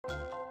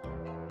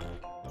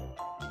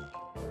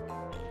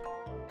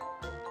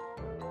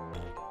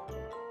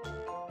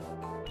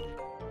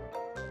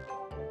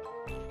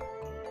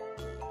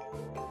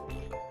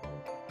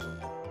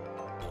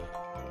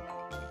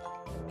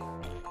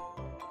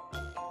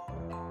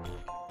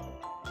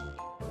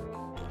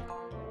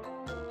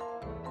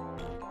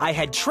I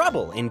had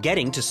trouble in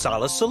getting to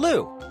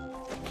Sollew.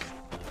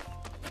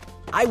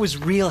 I was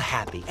real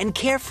happy and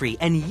carefree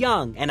and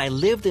young, and I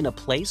lived in a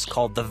place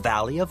called the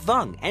Valley of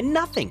Vung, and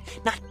nothing,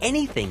 not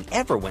anything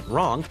ever went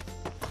wrong.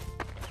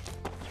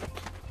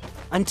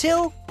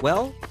 Until,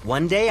 well,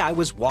 one day I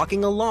was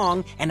walking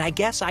along, and I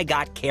guess I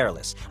got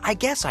careless. I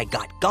guess I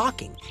got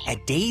gawking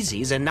at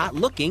daisies and not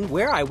looking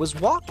where I was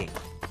walking.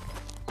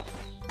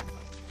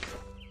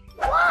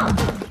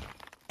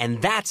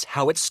 And that's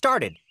how it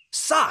started.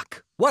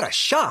 Sock! What a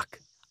shock!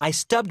 I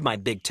stubbed my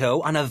big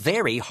toe on a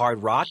very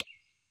hard rock,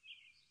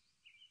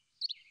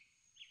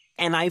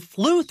 and I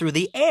flew through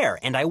the air,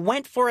 and I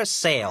went for a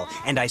sail,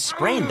 and I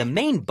sprained the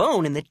main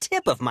bone in the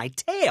tip of my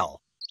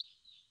tail.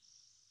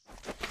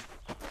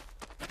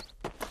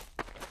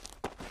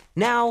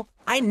 Now,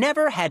 I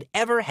never had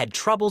ever had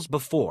troubles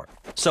before,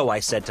 so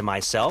I said to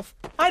myself,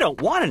 I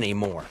don't want any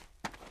more.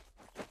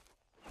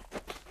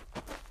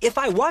 If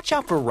I watch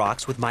out for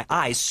rocks with my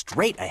eyes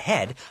straight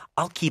ahead,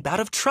 I'll keep out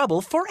of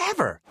trouble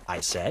forever, I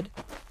said.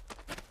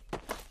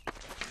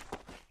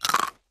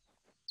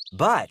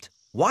 But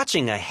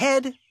watching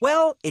ahead,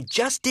 well, it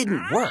just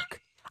didn't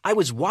work. I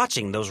was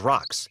watching those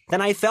rocks.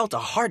 Then I felt a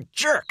hard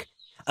jerk.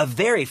 A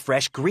very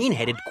fresh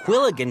green-headed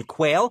Quilligan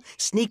quail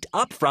sneaked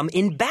up from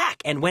in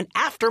back and went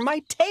after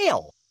my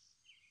tail.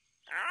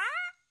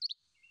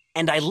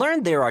 And I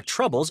learned there are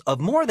troubles of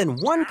more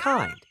than one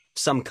kind.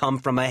 Some come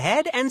from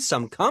ahead and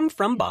some come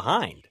from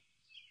behind.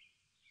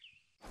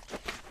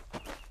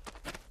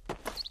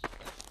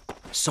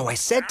 So I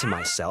said to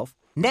myself,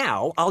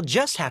 now I'll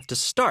just have to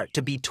start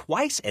to be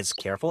twice as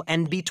careful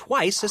and be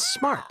twice as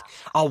smart.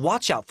 I'll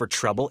watch out for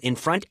trouble in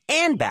front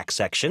and back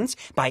sections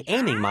by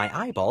aiming my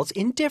eyeballs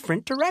in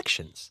different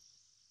directions.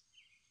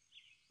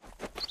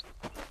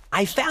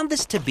 I found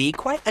this to be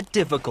quite a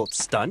difficult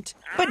stunt,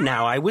 but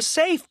now I was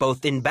safe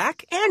both in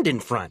back and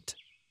in front.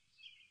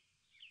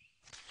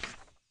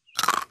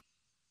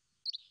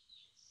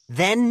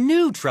 Then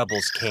new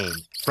troubles came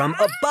from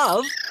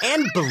above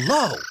and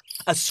below.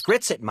 A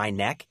scritch at my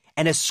neck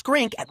and a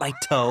skrink at my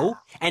toe,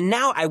 and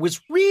now I was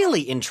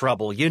really in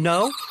trouble, you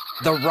know?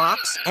 The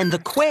rocks and the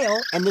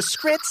quail and the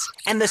scritch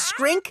and the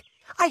skrink.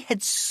 I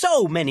had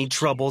so many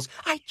troubles,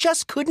 I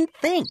just couldn't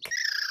think.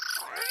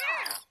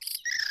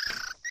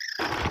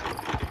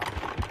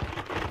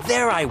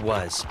 There I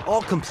was,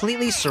 all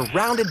completely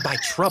surrounded by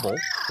trouble,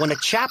 when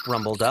a chap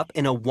rumbled up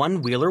in a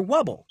one-wheeler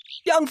wubble.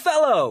 "Young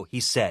fellow,"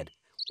 he said,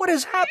 "what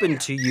has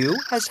happened to you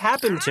has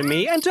happened to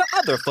me and to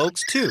other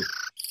folks too.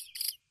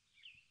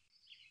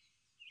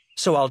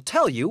 So I'll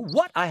tell you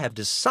what I have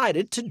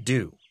decided to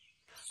do.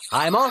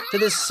 I'm off to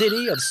the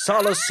city of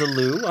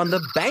Sollew on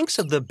the banks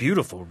of the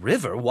beautiful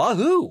river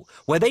Wahoo,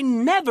 where they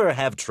never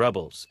have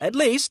troubles, at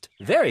least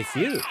very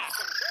few.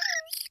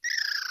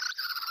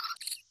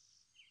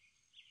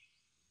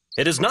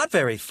 It is not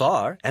very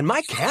far, and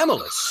my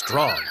camel is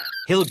strong.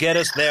 He'll get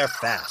us there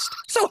fast.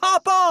 So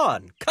hop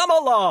on, come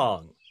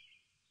along."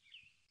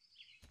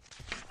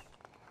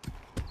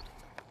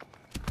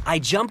 I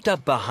jumped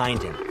up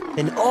behind him.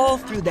 Then all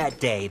through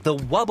that day, the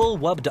wubble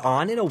wubbed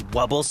on in a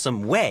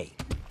wubblesome way.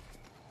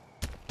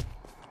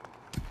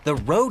 The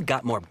road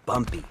got more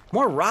bumpy,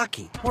 more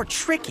rocky, more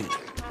tricky.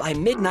 By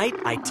midnight,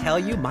 I tell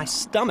you, my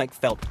stomach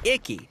felt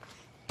icky.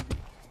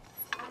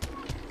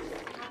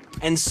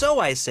 And so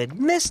I said,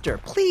 "Mister,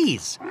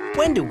 please,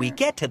 when do we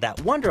get to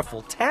that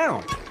wonderful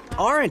town?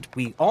 Aren't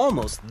we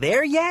almost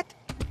there yet?"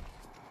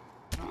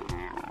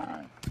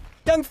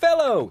 "Young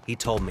fellow," he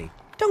told me,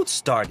 "don't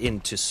start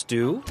in to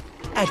stew.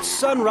 At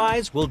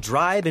sunrise, we'll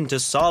drive into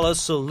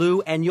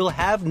Sollew, and you'll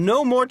have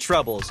no more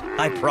troubles.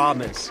 I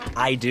promise,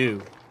 I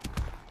do."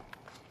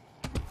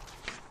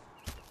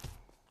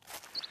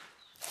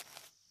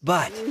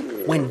 But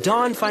when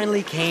dawn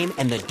finally came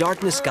and the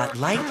darkness got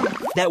light,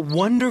 that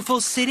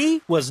wonderful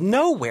city was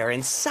nowhere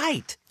in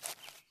sight.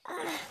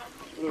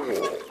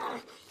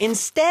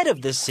 Instead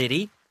of the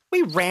city,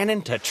 we ran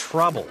into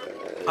trouble.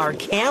 Our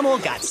camel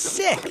got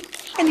sick,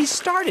 and he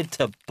started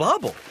to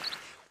bubble.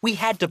 We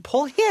had to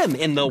pull him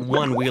in the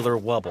one-wheeler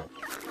wubble.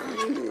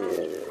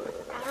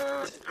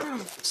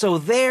 So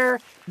there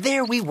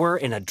we were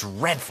in a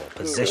dreadful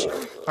position.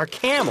 Our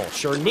camel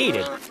sure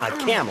needed a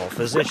camel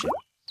physician.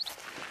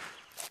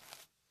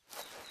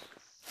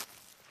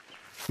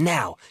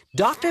 Now,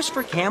 doctors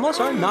for camels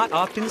are not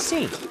often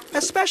seen,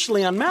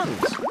 especially on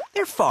mountains.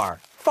 They're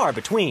far, far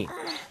between.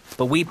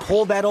 But we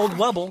pulled that old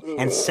wubble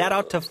and set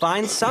out to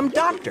find some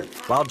doctor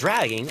while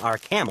dragging our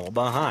camel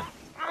behind.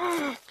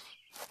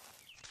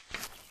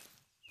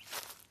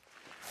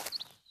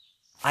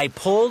 I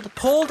pulled,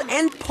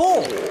 and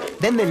pulled.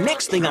 Then the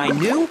next thing I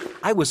knew,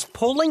 I was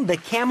pulling the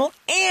camel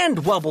and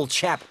wubble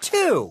chap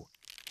too.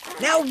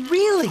 Now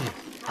really,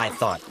 I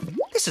thought,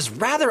 this is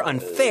rather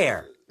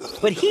unfair.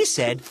 But he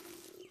said,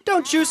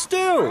 "Don't you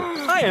stew,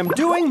 I am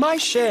doing my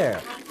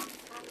share."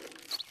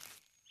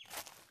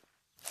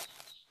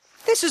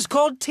 This is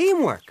called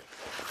teamwork.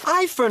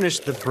 I furnish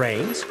the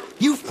brains,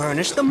 you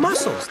furnish the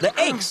muscles, the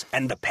aches,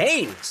 and the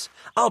pains.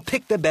 I'll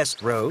pick the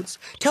best roads,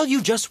 tell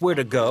you just where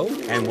to go,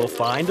 and we'll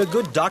find a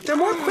good doctor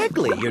more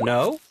quickly, you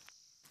know.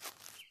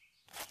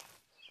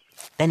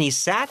 Then he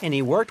sat and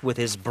he worked with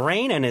his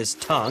brain and his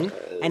tongue,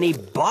 and he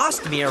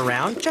bossed me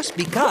around just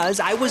because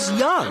I was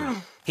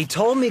young. He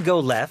told me go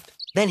left,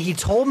 then he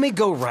told me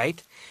go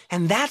right,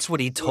 and that's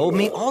what he told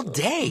me all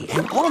day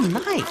and all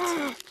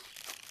night.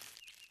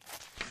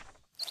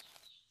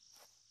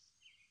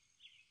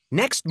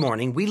 Next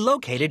morning, we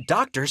located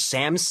Dr.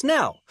 Sam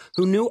Snell,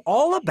 who knew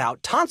all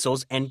about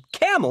tonsils and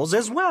camels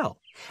as well.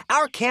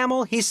 Our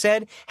camel, he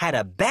said, had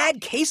a bad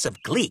case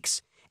of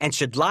gleeks and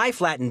should lie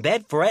flat in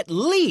bed for at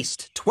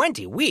least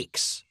 20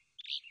 weeks.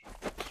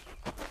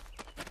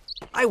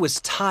 I was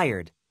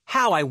tired.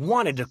 How I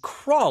wanted to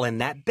crawl in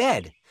that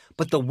bed.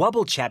 But the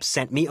wubble chap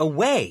sent me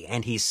away,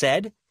 and he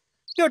said,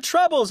 "Your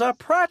troubles are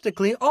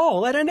practically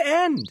all at an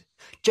end.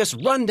 Just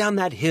run down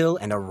that hill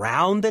and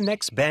around the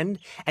next bend,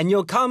 and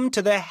you'll come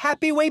to the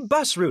Happy Way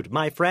bus route,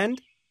 my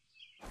friend."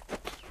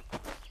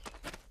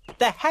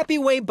 The Happy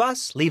Way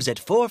bus leaves at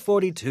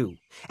 4:42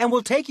 and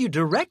will take you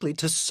directly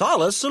to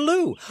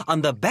Sollew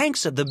on the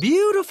banks of the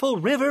beautiful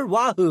river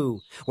Wahoo,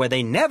 where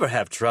they never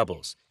have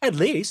troubles, at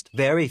least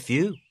very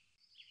few.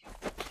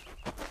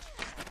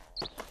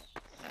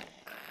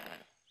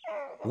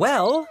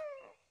 Well,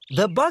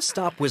 the bus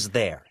stop was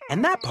there,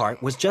 and that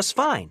part was just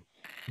fine.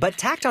 But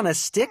tacked on a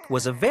stick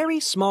was a very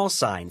small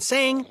sign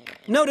saying,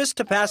 "Notice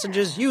to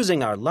passengers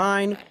using our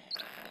line.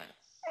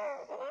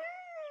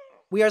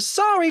 We are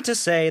sorry to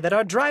say that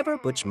our driver,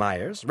 Butch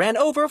Myers, ran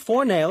over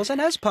 4 nails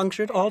and has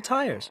punctured all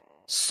tires.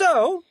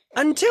 So,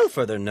 until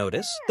further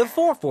notice, the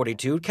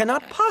 442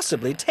 cannot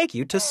possibly take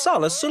you to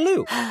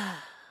Sollew.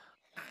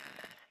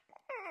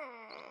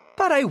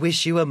 But I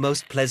wish you a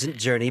most pleasant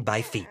journey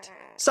by feet.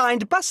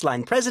 Signed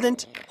Busline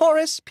President,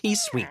 Horace P.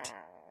 Sweet."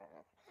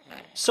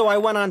 So I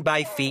went on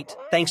by feet,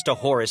 thanks to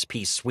Horace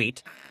P.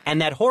 Sweet,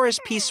 and that Horace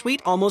P.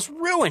 Sweet almost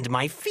ruined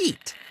my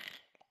feet.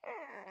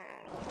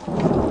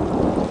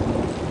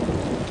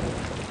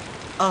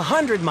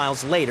 100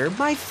 miles later,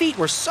 my feet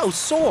were so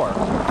sore.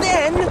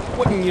 Then,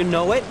 wouldn't you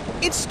know it,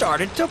 it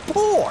started to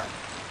pour.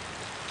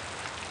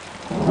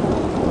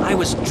 I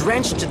was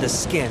drenched to the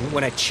skin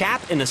when a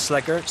chap in a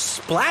slicker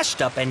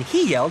splashed up and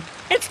he yelled,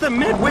 "It's the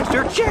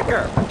Midwinter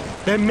Jicker!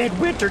 The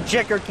Midwinter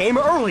Jicker came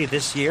early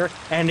this year,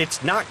 and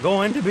it's not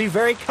going to be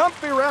very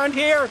comfy around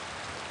here.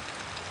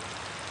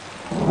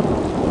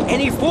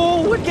 Any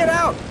fool would get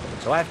out.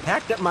 So I've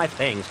packed up my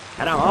things,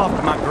 and I'm off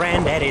to my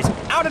granddaddy's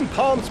out in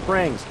Palm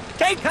Springs.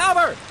 Take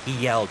cover!" he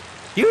yelled.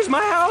 "Use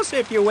my house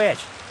if you wish."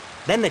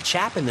 Then the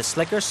chap in the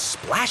slicker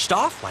splashed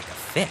off like a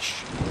fish.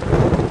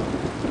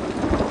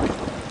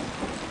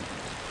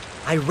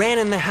 I ran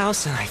in the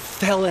house and I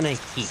fell in a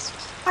heap.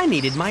 I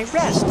needed my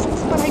rest,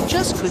 but I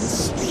just couldn't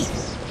sleep.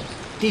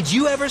 Did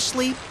you ever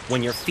sleep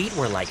when your feet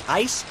were like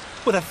ice,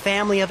 with a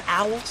family of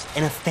owls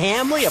and a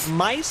family of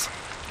mice?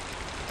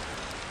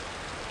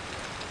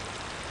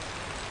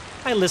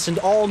 I listened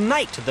all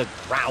night to the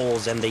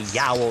growls and the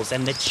yowls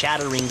and the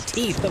chattering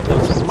teeth of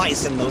those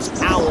mice and those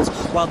owls,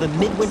 while the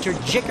Midwinter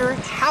Jicker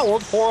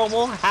howled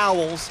horrible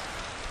howls.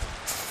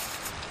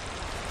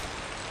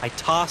 I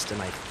tossed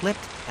and I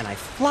flipped and I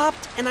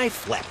flopped and I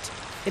flipped.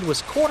 It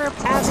was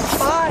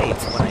 5:15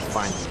 when I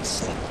finally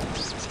slept.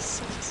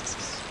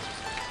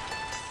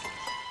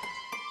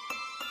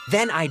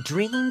 Then I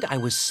dreamed I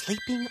was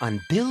sleeping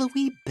on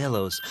billowy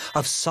billows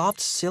of soft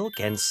silk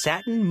and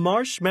satin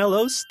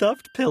marshmallow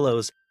stuffed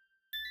pillows.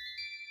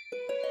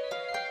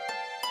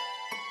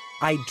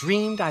 I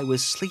dreamed I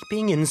was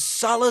sleeping in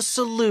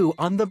Sollew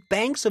on the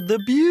banks of the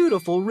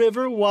beautiful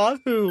river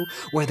Wahoo,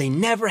 where they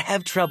never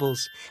have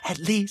troubles, at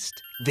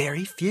least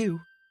very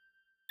few.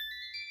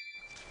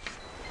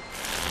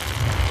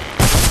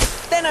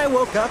 Then I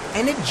woke up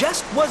and it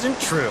just wasn't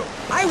true.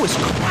 I was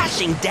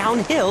crashing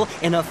downhill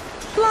in a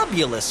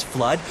flubulous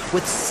flood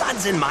with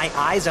suds in my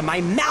eyes and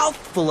my mouth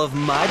full of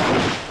mud.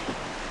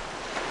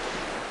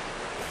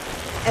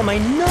 And my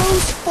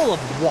nose full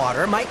of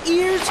water, my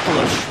ears full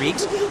of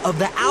shrieks of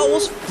the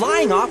owls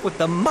flying off with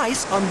the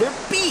mice on their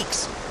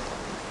beaks.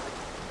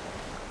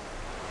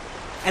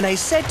 And I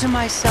said to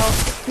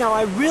myself, now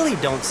I really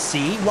don't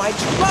see why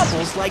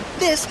troubles like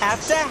this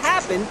have to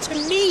happen to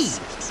me.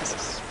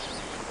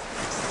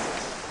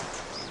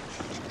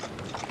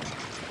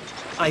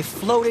 I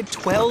floated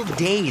 12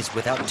 days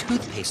without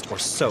toothpaste or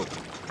soap.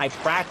 I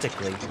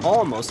practically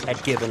almost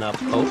had given up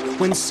hope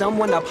when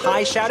someone up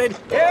high shouted,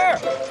 "Here,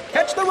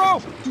 catch the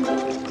rope!"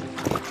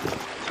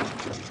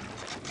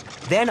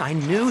 Then I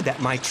knew that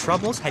my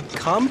troubles had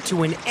come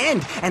to an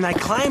end, and I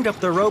climbed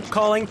up the rope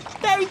calling,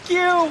 "Thank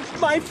you,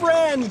 my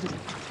friend!"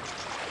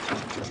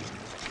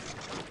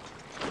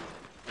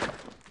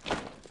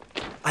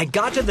 I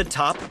got to the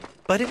top,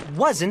 but it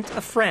wasn't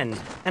a friend,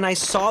 and I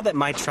saw that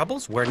my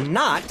troubles were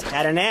not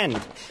at an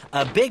end.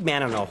 A big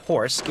man on a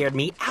horse scared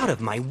me out of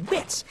my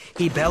wits.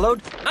 He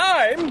bellowed,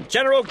 "I'm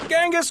General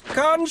Genghis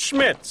Khan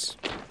Schmitz.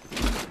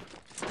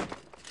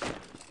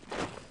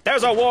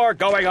 There's a war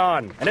going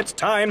on, and it's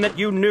time that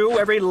you knew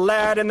every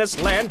lad in this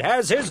land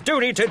has his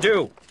duty to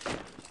do.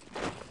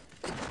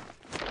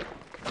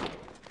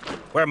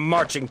 We're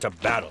marching to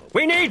battle.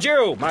 We need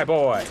you, my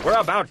boy. We're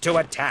about to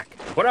attack.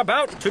 We're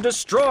about to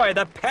destroy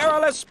the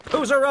perilous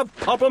Poozer of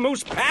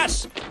Pamplemousse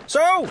Pass.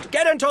 So,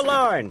 get into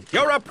line.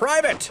 You're a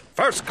private,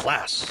 first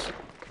class.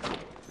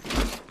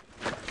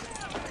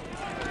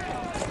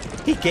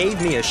 He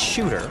gave me a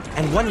shooter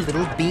and one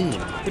little bean,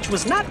 which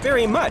was not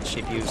very much,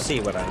 if you see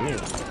what I mean.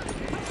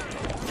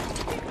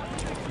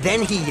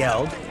 Then he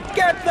yelled,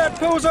 "Get that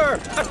Poozer!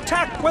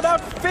 Attack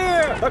without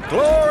fear! The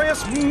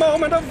glorious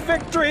moment of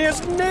victory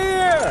is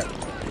near!"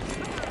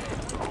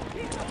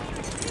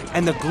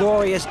 And the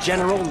glorious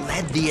general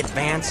led the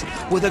advance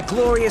with a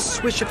glorious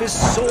swish of his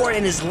sword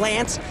and his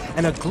lance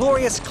and a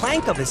glorious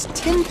clank of his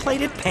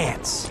tin-plated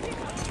pants.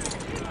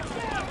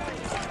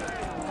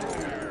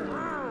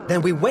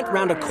 Then we went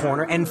round a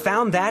corner and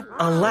found that,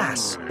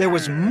 alas, there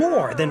was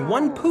more than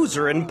one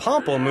Poozer in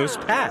Pamplemousse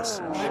Pass.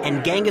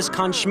 And Genghis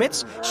Khan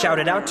Schmitz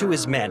shouted out to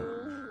his men,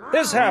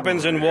 "This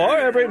happens in war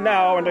every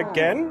now and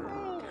again.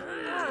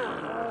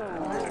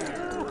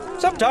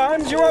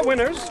 Sometimes you are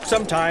winners,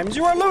 sometimes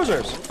you are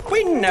losers.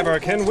 We never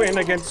can win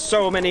against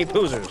so many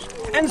Poozers.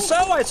 And so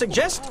I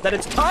suggest that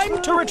it's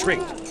time to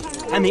retreat."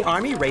 And the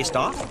army raced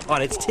off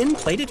on its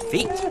tin-plated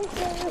feet.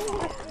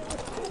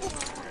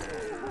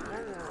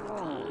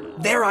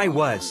 There I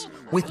was,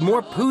 with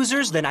more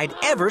Poozers than I'd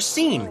ever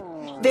seen.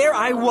 There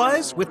I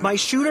was, with my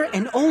shooter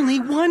and only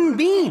one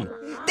bean.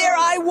 There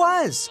I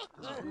was!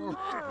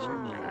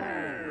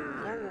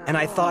 And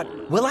I thought,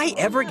 will I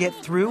ever get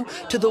through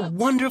to the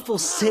wonderful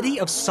city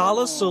of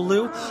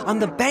Sollew on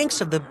the banks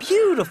of the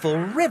beautiful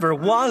river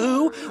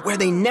Wahoo, where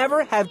they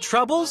never have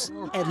troubles,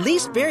 at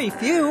least very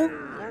few?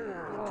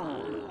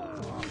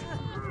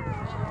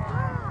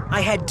 I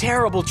had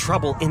terrible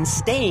trouble in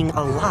staying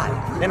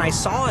alive. Then I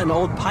saw an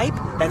old pipe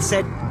that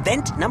said,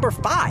 "Vent number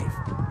 5."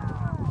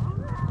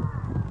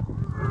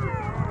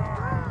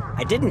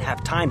 I didn't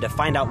have time to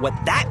find out what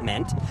that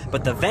meant,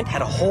 but the vent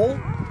had a hole,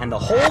 and the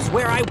hole's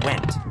where I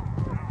went.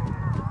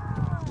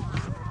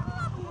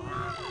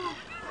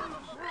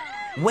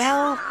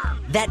 Well,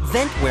 that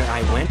vent where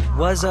I went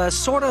was a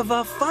sort of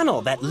a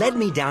funnel that led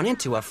me down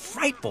into a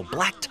frightful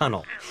black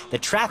tunnel. The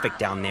traffic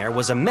down there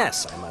was a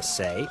mess, I must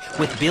say,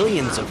 with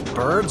billions of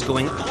birds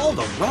going all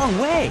the wrong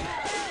way.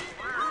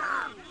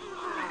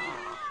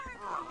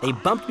 They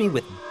bumped me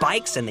with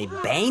bikes and they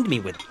banged me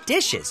with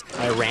dishes.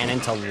 I ran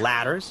into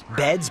ladders,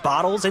 beds,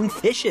 bottles, and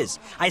fishes.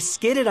 I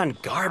skidded on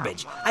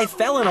garbage. I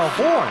fell in a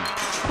horn.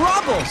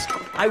 Troubles!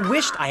 I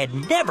wished I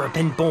had never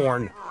been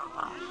born.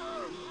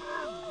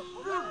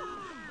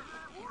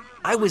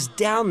 I was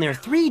down there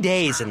 3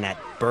 days in that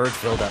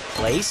bird-filled-up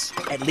place.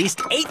 At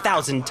least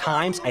 8,000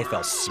 times I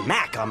fell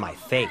smack on my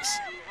face.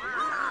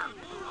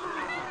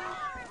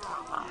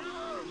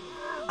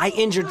 I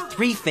injured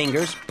 3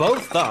 fingers,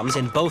 both thumbs,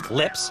 and both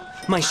lips,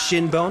 my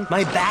shin bone,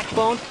 my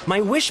backbone,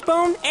 my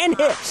wishbone, and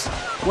hips.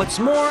 What's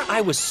more, I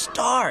was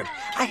starved.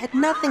 I had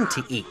nothing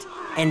to eat.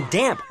 And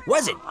damp,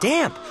 was it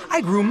damp?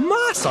 I grew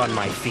moss on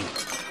my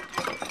feet.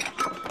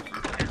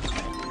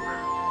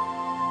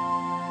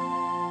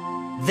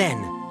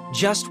 Then,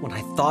 just when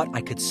I thought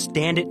I could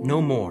stand it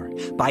no more,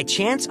 by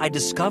chance I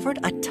discovered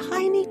a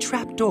tiny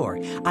trapdoor.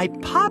 I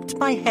popped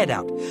my head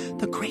out.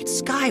 The great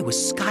sky was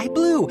sky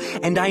blue,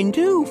 and I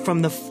knew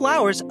from the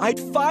flowers I'd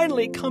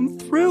finally come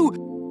through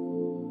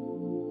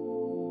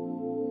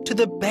to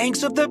the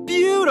banks of the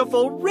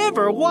beautiful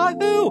river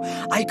Wahoo.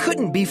 I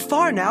couldn't be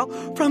far now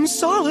from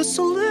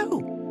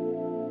Sollew.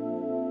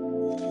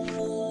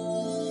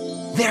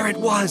 There it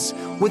was,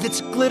 with its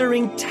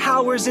glittering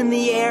towers in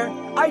the air.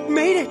 I'd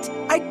made it.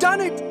 I'd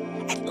done it.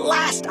 At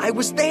last I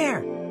was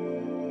there.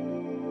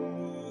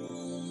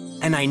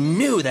 And I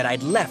knew that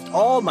I'd left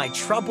all my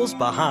troubles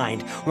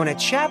behind when a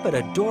chap at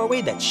a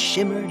doorway that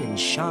shimmered and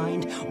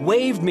shined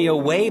waved me a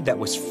wave that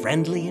was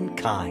friendly and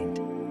kind.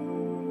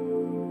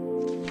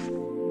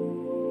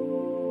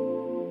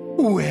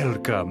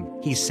 "Welcome,"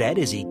 he said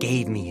as he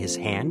gave me his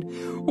hand.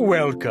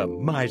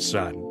 "Welcome, my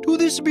son, to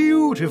this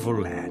beautiful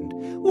land.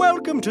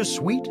 Welcome to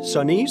sweet,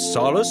 sunny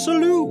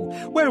Sollew,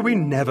 where we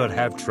never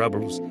have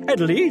troubles, at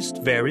least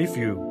very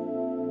few.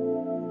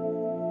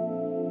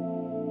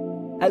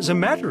 As a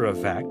matter of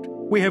fact,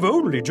 we have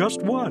only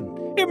just one.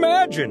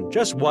 Imagine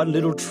just one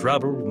little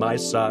trouble, my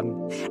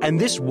son. And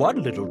this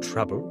one little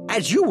trouble,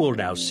 as you will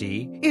now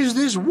see, is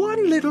this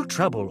one little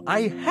trouble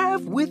I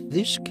have with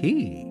this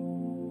key.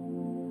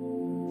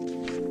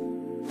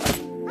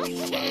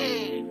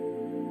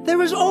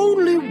 There is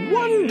only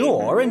one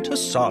door into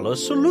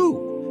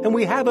Sollew, and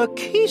we have a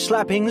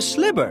key-slapping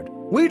slibbard.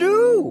 We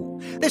do.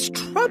 This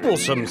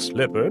troublesome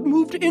slippard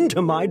moved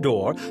into my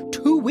door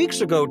 2 weeks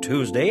ago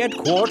Tuesday at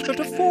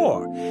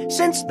 3:45.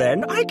 Since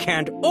then, I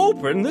can't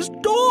open this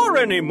door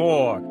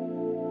anymore.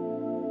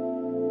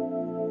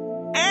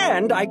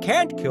 And I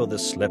can't kill the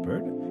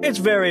slippard. It's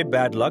very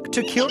bad luck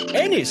to kill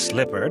any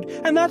slippard,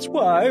 and that's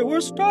why we're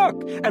stuck,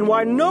 and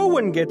why no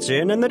one gets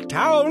in, and the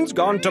town's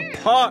gone to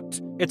pot.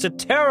 It's a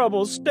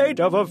terrible state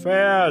of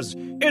affairs,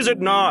 is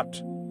it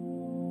not?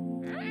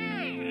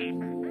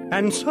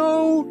 And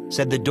so,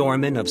 said the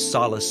doorman of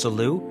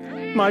Sollew,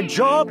 my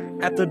job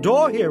at the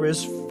door here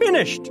is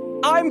finished.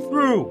 I'm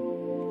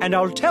through. and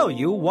I'll tell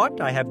you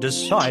what I have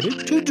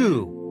decided to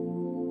do.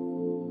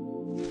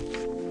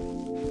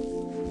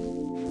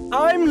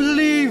 I'm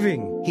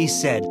leaving, he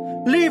said,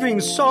 leaving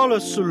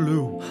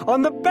Sollew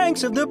on the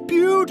banks of the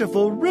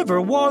beautiful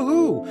river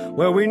Wahoo,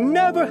 where we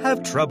never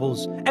have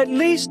troubles, at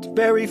least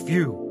very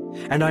few.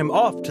 And I'm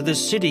off to the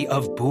city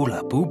of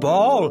Boola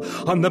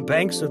Booball on the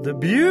banks of the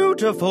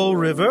beautiful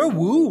river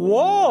Woo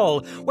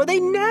Wall, where they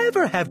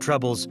never have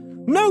troubles,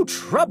 no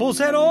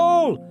troubles at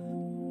all.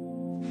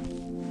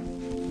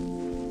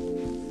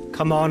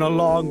 Come on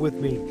along with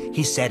me,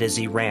 he said as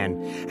he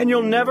ran, and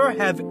you'll never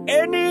have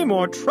any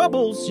more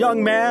troubles,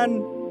 young man.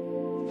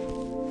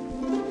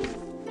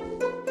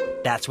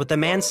 That's what the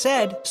man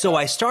said, so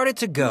I started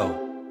to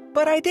go.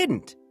 But I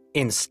didn't.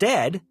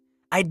 Instead,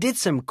 I did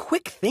some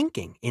quick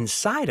thinking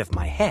inside of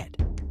my head.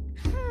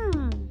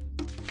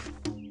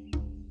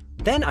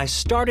 Then I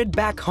started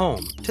back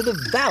home to the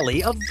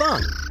Valley of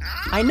Vung.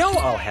 I know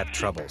I'll have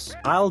troubles.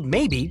 I'll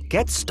maybe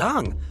get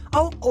stung.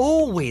 I'll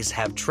always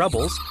have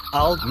troubles.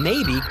 I'll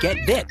maybe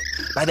get bit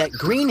by that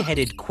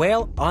green-headed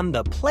quail on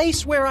the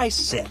place where I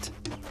sit.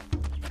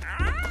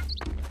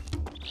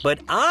 But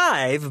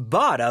I've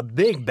bought a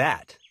big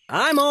bat.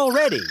 I'm all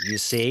ready, you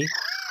see.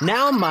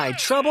 Now my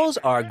troubles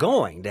are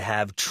going to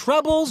have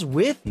troubles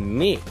with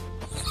me.